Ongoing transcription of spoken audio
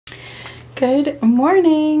Good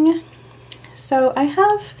morning. So I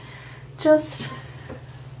have just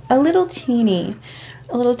a little teeny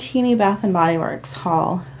Bath and Body Works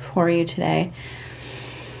haul for you today.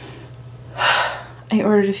 I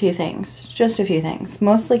ordered a few things, just a few things,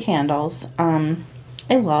 mostly candles. I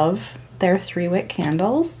love their 3-wick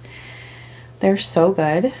candles. They're so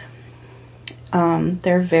good.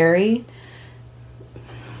 They're very,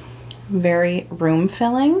 very room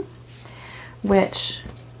filling, which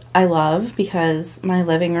I love because my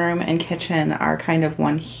living room and kitchen are kind of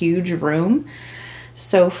one huge room.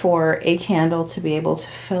 So for a candle to be able to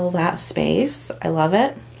fill that space, I love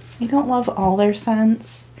it. I don't love all their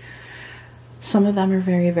scents. Some of them are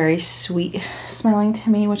very, very sweet smelling to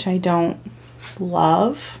me, which I don't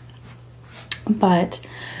love. But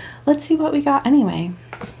let's see what we got anyway.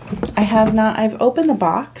 I've opened the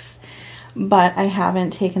box, but I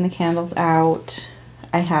haven't taken the candles out.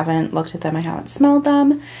 I haven't looked at them, I haven't smelled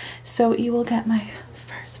them, so you will get my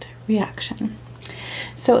first reaction.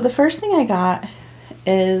 So the first thing I got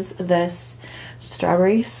is this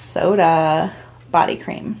strawberry soda body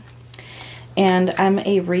cream, and I'm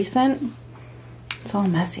a recent, it's all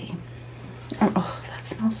messy. Oh, that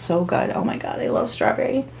smells so good. Oh my god, I love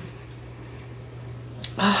strawberry.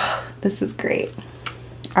 Oh, this is great.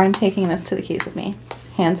 I'm taking this to the keys with me,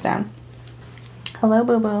 hands down. Hello,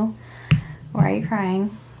 boo-boo. Why are you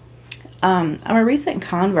crying? I'm a recent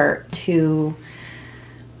convert to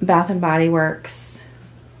Bath and Body Works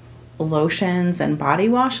lotions and body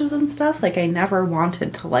washes and stuff. Like, I never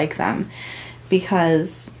wanted to like them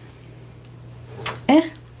because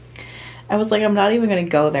I was like, I'm not even gonna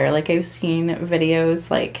go there. Like, I've seen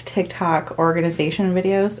videos, like TikTok organization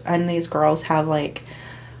videos, and these girls have like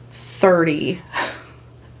 30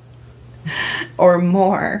 or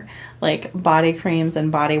more like body creams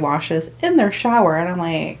and body washes in their shower, and I'm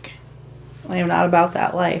like, I'm not about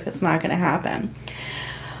that life. It's not gonna happen.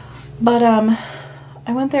 But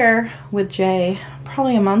I went there with Jay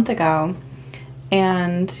probably a month ago,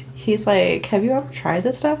 and he's like, have you ever tried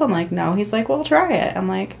this stuff? I'm like, no. He's like, well, try it. I'm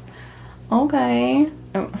like, okay.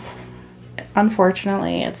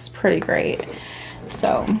 Unfortunately, it's pretty great.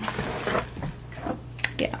 So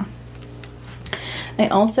yeah. I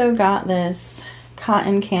also got this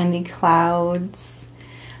Cotton Candy Clouds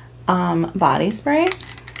body spray.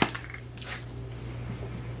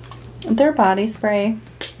 Their body spray,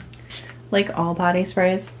 like all body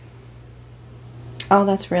sprays, oh,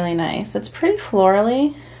 that's really nice. It's pretty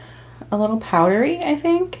florally, a little powdery, I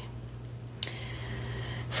think.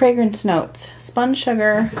 Fragrance notes: spun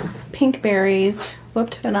sugar, pink berries,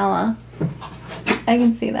 whipped vanilla. I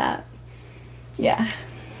can see that. Yeah.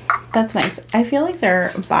 That's nice. I feel like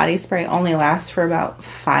their body spray only lasts for about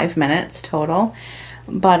 5 minutes total,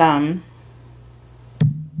 but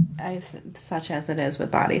such as it is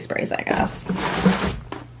with body sprays, I guess.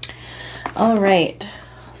 All right,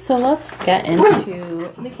 so let's get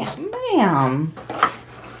into the can. Ma'am,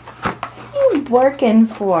 what are you working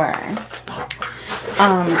for?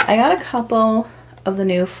 I got a couple of the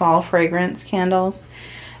new fall fragrance candles,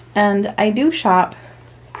 and I do shop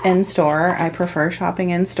in store. I prefer shopping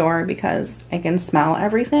in store because I can smell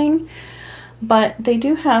everything, but they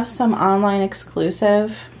do have some online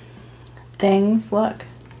exclusive things. Look.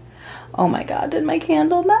 Oh my god, did my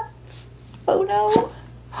candle melt? Oh no.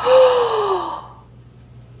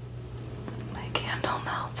 My candle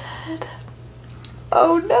melted.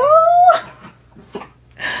 Oh no.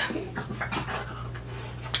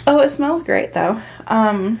 Oh, it smells great though.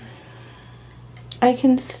 I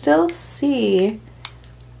can still see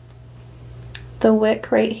the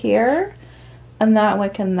wick right here, and that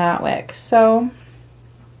wick and that wick. So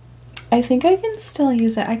I think I can still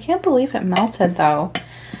use it. I can't believe it melted though.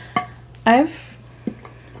 I've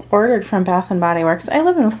ordered from Bath and Body Works. I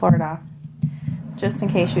live in Florida, just in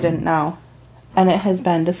case you didn't know, and it has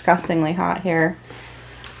been disgustingly hot here.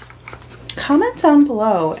 Comment down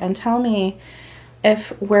below and tell me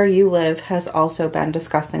if where you live has also been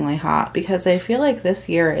disgustingly hot, because I feel like this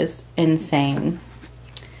year is insane.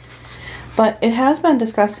 But it has been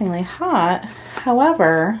disgustingly hot.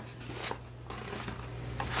 However,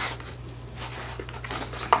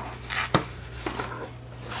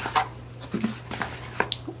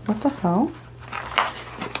 what the hell?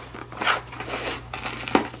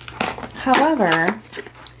 However,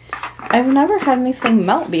 I've never had anything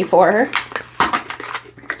melt before.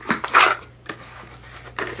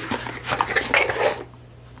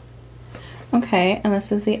 Okay, and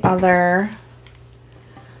this is the other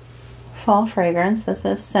fall fragrance. This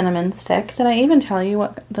is Cinnamon Stick. Did I even tell you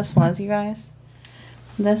what this was, you guys?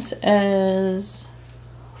 This is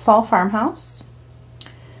Fall Farmhouse.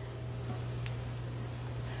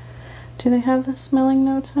 Do they have the smelling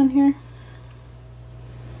notes on here?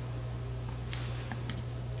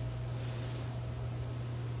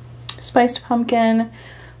 Spiced pumpkin,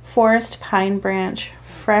 forest pine branch,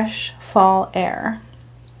 fresh fall air,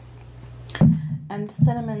 and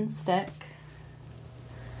cinnamon stick.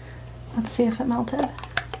 Let's see if it melted.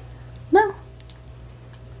 No,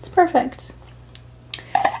 it's perfect.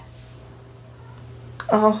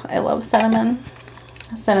 Oh, I love cinnamon.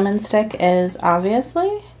 Cinnamon stick is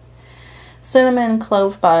obviously cinnamon,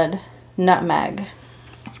 clove bud, nutmeg.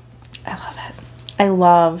 I love it. I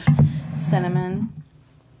love cinnamon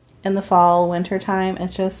in the fall, winter time. It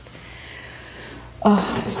just,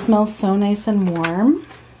 oh, it smells so nice and warm.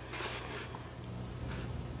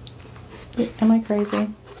 Am I crazy?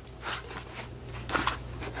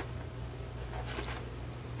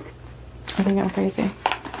 I think I'm crazy.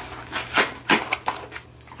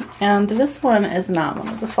 And this one is not one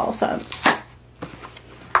of the fall scents.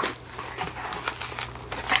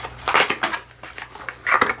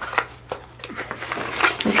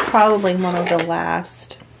 It's probably one of the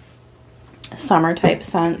last summer type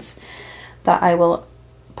scents that I will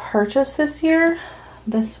purchase this year.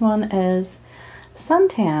 This one is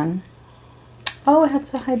Suntan. Oh, it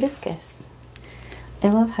has a hibiscus. I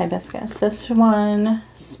love hibiscus. This one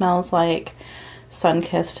smells like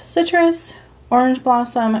sun-kissed citrus, orange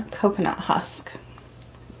blossom, coconut husk.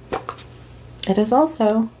 It is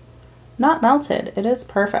also not melted. It is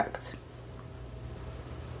perfect.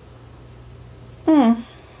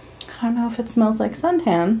 I don't know if it smells like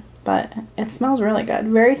suntan, but it smells really good.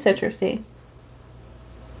 Very citrusy.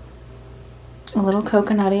 A little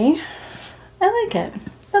coconutty. I like it.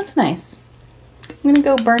 That's nice. I'm gonna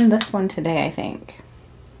go burn this one today, I think.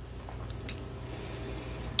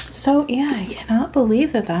 So yeah, I cannot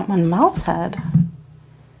believe that that one melted.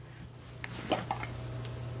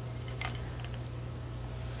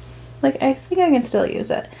 Like, I think I can still use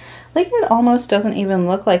it. Like, it almost doesn't even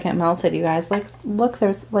look like it melted, you guys. Like, look,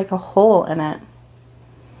 there's like a hole in it.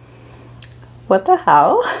 What the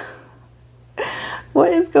hell?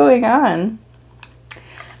 What is going on?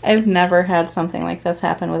 I've never had something like this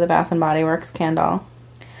happen with a Bath & Body Works candle.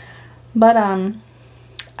 But,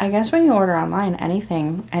 I guess when you order online,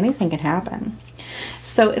 anything can happen.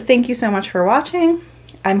 So, thank you so much for watching.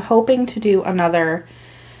 I'm hoping to do another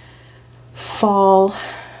fall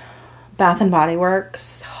Bath & Body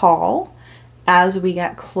Works haul as we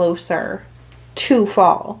get closer to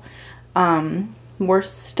fall. We're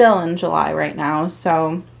still in July right now,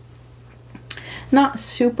 so not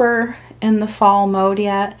super in the fall mode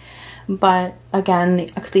yet, but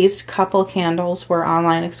again, these couple candles were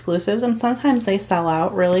online exclusives and sometimes they sell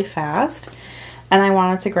out really fast, and I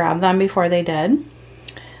wanted to grab them before they did.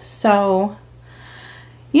 So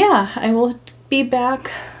yeah, I will be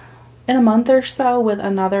back in a month or so with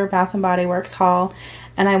another Bath & Body Works haul,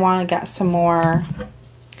 and I want to get some more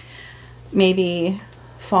maybe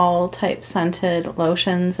fall type scented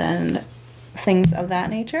lotions and things of that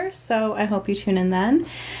nature. So I hope you tune in then.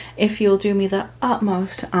 If you'll do me the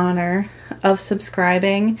utmost honor of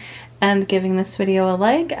subscribing and giving this video a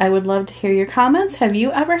like, I would love to hear your comments. Have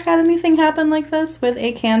you ever had anything happen like this with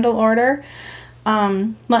a candle order?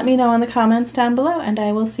 Let me know in the comments down below, and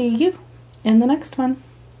I will see you in the next one.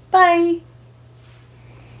 Bye!